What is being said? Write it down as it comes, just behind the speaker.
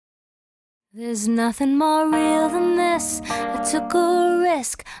There's nothing more real than this. I took a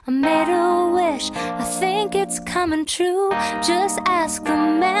risk, I made a wish. I think it's coming true. Just ask the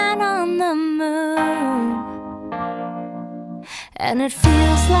man on the moon. And it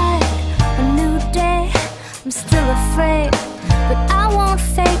feels like a new day. I'm still afraid, but I won't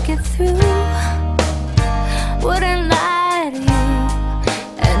fake it through. Wouldn't lie to you.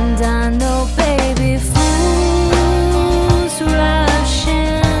 And I know, baby, fools rush